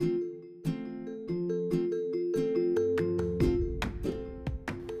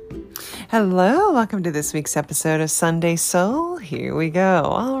Hello, welcome to this week's episode of Sunday Soul. Here we go.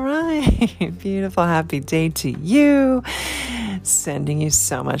 All right. Beautiful, happy day to you. Sending you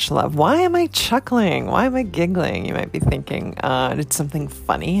so much love. Why am I chuckling? Why am I giggling? You might be thinking, did something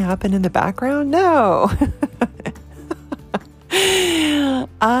funny happen in the background? No.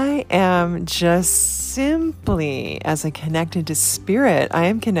 I am just simply, as I connected to spirit, I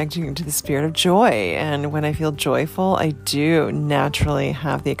am connecting to the spirit of joy. And when I feel joyful, I do naturally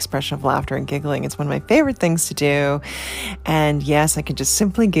have the expression of laughter and giggling. It's one of my favorite things to do. And yes, I can just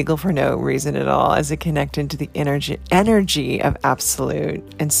simply giggle for no reason at all as I connect into the energy of absolute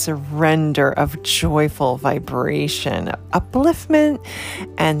and surrender of joyful vibration, upliftment,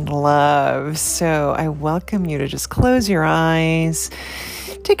 and love. So I welcome you to just close your eyes,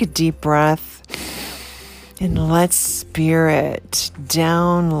 take a deep breath, and let spirit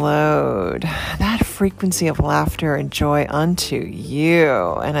download that frequency of laughter and joy unto you.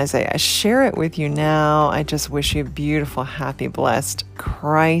 And as I share it with you now, I just wish you a beautiful, happy, blessed,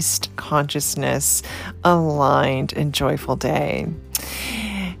 Christ consciousness aligned and joyful day.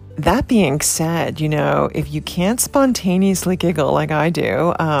 That being said, if you can't spontaneously giggle like I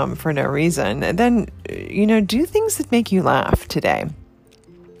do for no reason, then, do things that make you laugh today.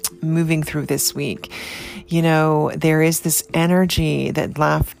 Moving through this week, there is this energy that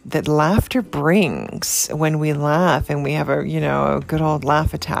laughter brings when we laugh and we have a good old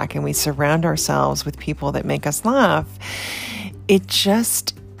laugh attack and we surround ourselves with people that make us laugh. It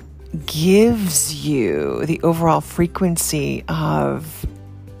just gives you the overall frequency of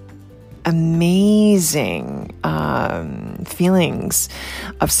amazing feelings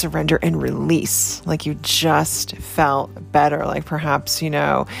of surrender and release, like you just felt better, like perhaps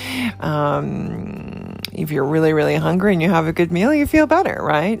if you're really, really hungry and you have a good meal, you feel better,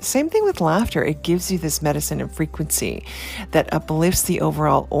 right? Same thing with laughter. It gives you this medicine and frequency that uplifts the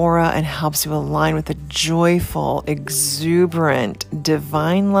overall aura and helps you align with the joyful, exuberant,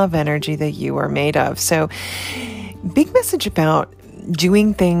 divine love energy that you are made of. So, big message about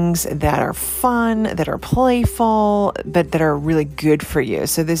doing things that are fun, that are playful, but that are really good for you.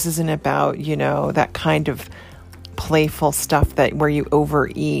 So this isn't about, that kind of playful stuff that where you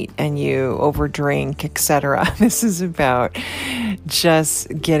overeat and you overdrink, etc. This is about just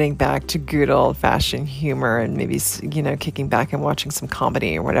getting back to good old-fashioned humor and maybe, kicking back and watching some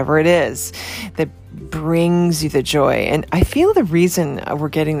comedy or whatever it is that brings you the joy. And I feel the reason we're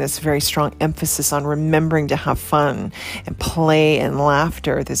getting this very strong emphasis on remembering to have fun and play and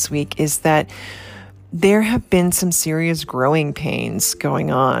laughter this week is that there have been some serious growing pains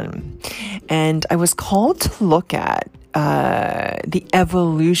going on. And I was called to look at the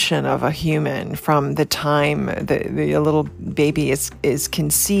evolution of a human from the time the little baby is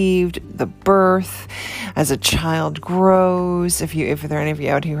conceived, the birth, as a child grows. If there are any of you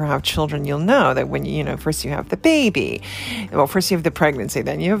out here who have children, you'll know that when first you have the baby. Well, first you have the pregnancy,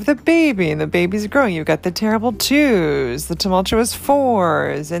 then you have the baby, and the baby's growing. You've got the terrible twos, the tumultuous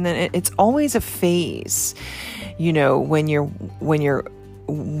fours, and then it's always a phase. When you're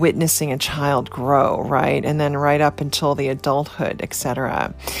witnessing a child grow, right? And then right up until the adulthood,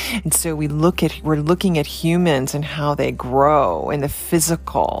 etc. And so we're looking at humans and how they grow and the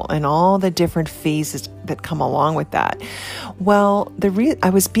physical and all the different phases that come along with that. Well,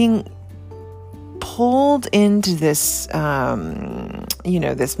 I was being pulled into this,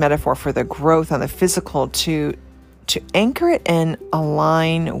 this metaphor for the growth on the physical to anchor it and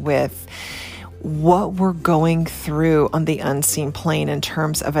align with what we're going through on the unseen plane in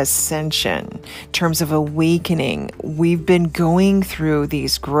terms of ascension, in terms of awakening. We've been going through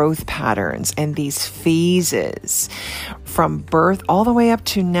these growth patterns and these phases from birth all the way up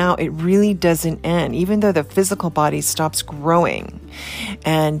to now. It really doesn't end, even though the physical body stops growing.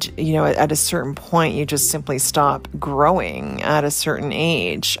 And, at a certain point, you just simply stop growing at a certain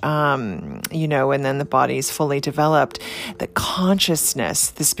age, and then the body's fully developed. The consciousness,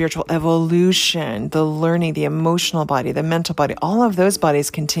 the spiritual evolution, the learning, the emotional body, the mental body, all of those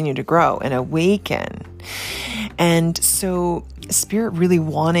bodies continue to grow and awaken. And so Spirit really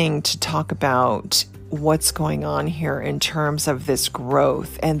wanting to talk about what's going on here in terms of this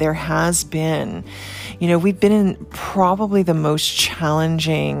growth. And there has been, we've been in probably the most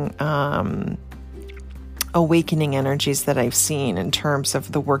challenging awakening energies that I've seen in terms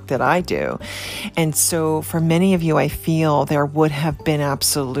of the work that I do. And so for many of you, I feel there would have been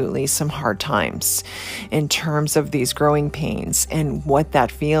absolutely some hard times in terms of these growing pains and what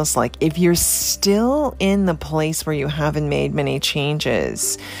that feels like. If you're still in the place where you haven't made many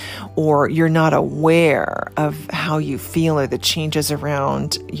changes, or you're not aware of how you feel or the changes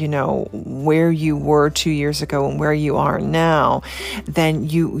around, where you were 2 years ago and where you are now, then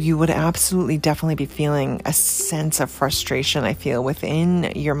you would absolutely definitely be feeling a sense of frustration, I feel,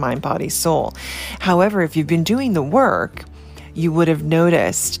 within your mind, body, soul. However, if you've been doing the work, you would have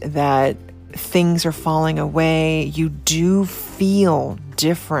noticed that things are falling away. You do feel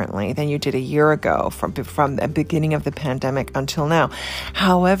differently than you did a year ago from the beginning of the pandemic until now.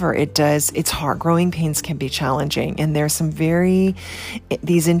 However, it's hard. Growing pains can be challenging, and there's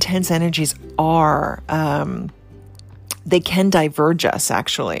these intense energies are, they can diverge us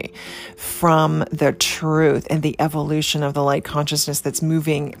actually from the truth and the evolution of the light consciousness that's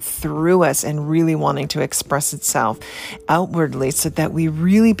moving through us and really wanting to express itself outwardly so that we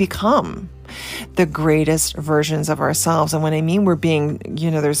really become the greatest versions of ourselves. And when I mean we're being,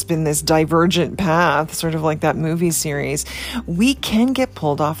 there's been this divergent path, sort of like that movie series, we can get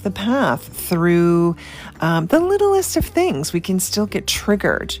pulled off the path through the littlest of things. We can still get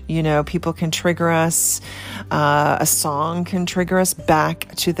triggered. People can trigger us. A song can trigger us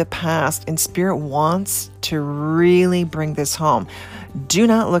back to the past. And Spirit wants to really bring this home. Do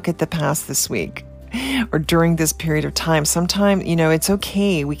not look at the past this week or during this period of time. Sometimes, it's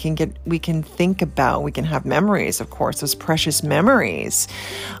okay. We can have memories, of course, those precious memories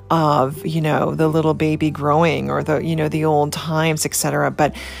of, the little baby growing or the old times, etc.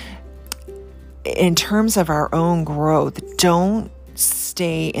 But in terms of our own growth, don't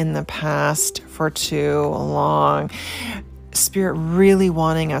stay in the past for too long. Spirit really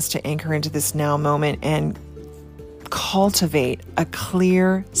wanting us to anchor into this now moment and cultivate a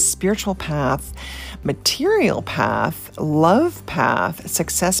clear spiritual path, material path, love path,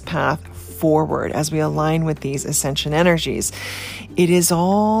 success path forward as we align with these ascension energies. It is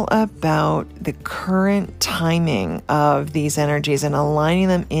all about the current timing of these energies and aligning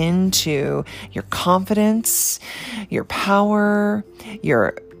them into your confidence, your power,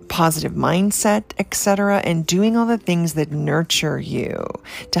 your positive mindset, etc., and doing all the things that nurture you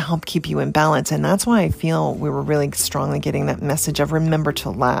to help keep you in balance. And that's why I feel we were really strongly getting that message of remember to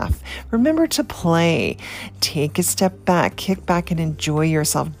laugh, remember to play, take a step back, kick back and enjoy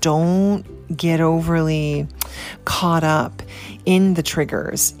yourself. Don't get overly caught up in the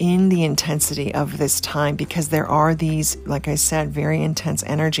triggers, in the intensity of this time, because there are these, like I said, very intense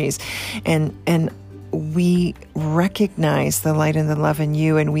energies, and we recognize the light and the love in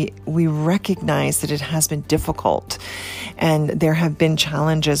you, and we recognize that it has been difficult and there have been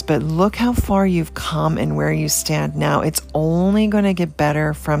challenges, but look how far you've come and where you stand now. It's only going to get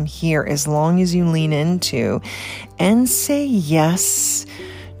better from here as long as you lean into and say yes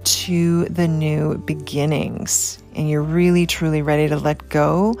to the new beginnings. And you're really, truly ready to let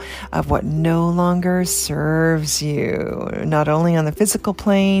go of what no longer serves you, not only on the physical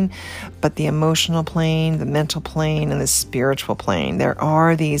plane, but the emotional plane, the mental plane, and the spiritual plane. There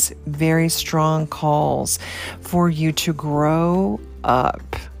are these very strong calls for you to grow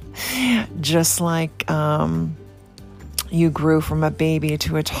up, just like you grew from a baby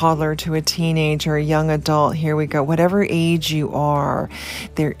to a toddler to a teenager, a young adult. Here we go. Whatever age you are,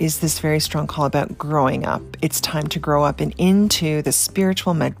 there is this very strong call about growing up. It's time to grow up and into the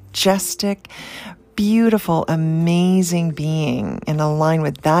spiritual, majestic, beautiful, amazing being and align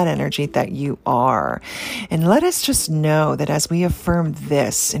with that energy that you are. And let us just know that as we affirm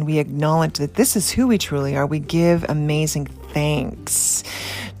this and we acknowledge that this is who we truly are, we give amazing thanks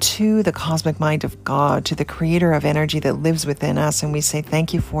to the cosmic mind of God, to the creator of energy that lives within us. And we say,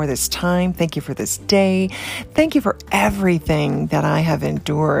 thank you for this time. Thank you for this day. Thank you for everything that I have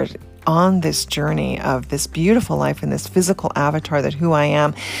endured on this journey of this beautiful life and this physical avatar that who I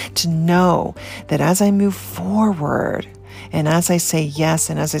am, to know that as I move forward and as I say yes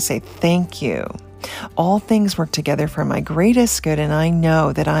and as I say thank you, all things work together for my greatest good, and I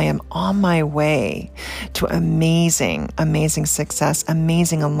know that I am on my way to amazing, amazing success,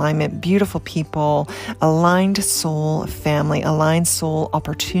 amazing alignment, beautiful people, aligned soul family, aligned soul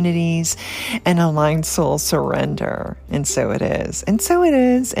opportunities, and aligned soul surrender. And so it is, and so it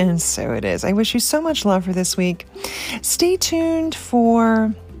is, and so it is. I wish you so much love for this week. Stay tuned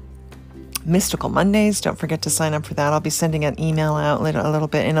for Mystical Mondays. Don't forget to sign up for that. I'll be sending an email out a little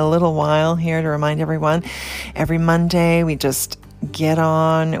bit in a little while here to remind everyone. Every Monday, we just get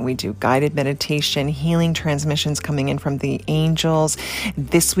on. We do guided meditation, healing transmissions coming in from the angels.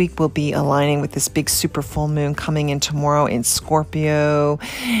 This week we'll be aligning with this big super full moon coming in tomorrow in Scorpio,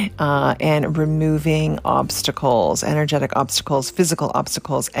 and removing obstacles, energetic obstacles, physical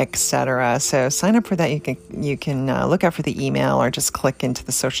obstacles, etc. So sign up for that. You can look out for the email or just click into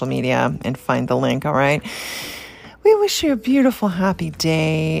the social media and find the link. All right. We wish you a beautiful, happy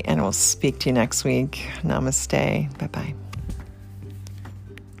day, and we'll speak to you next week. Namaste. Bye-bye.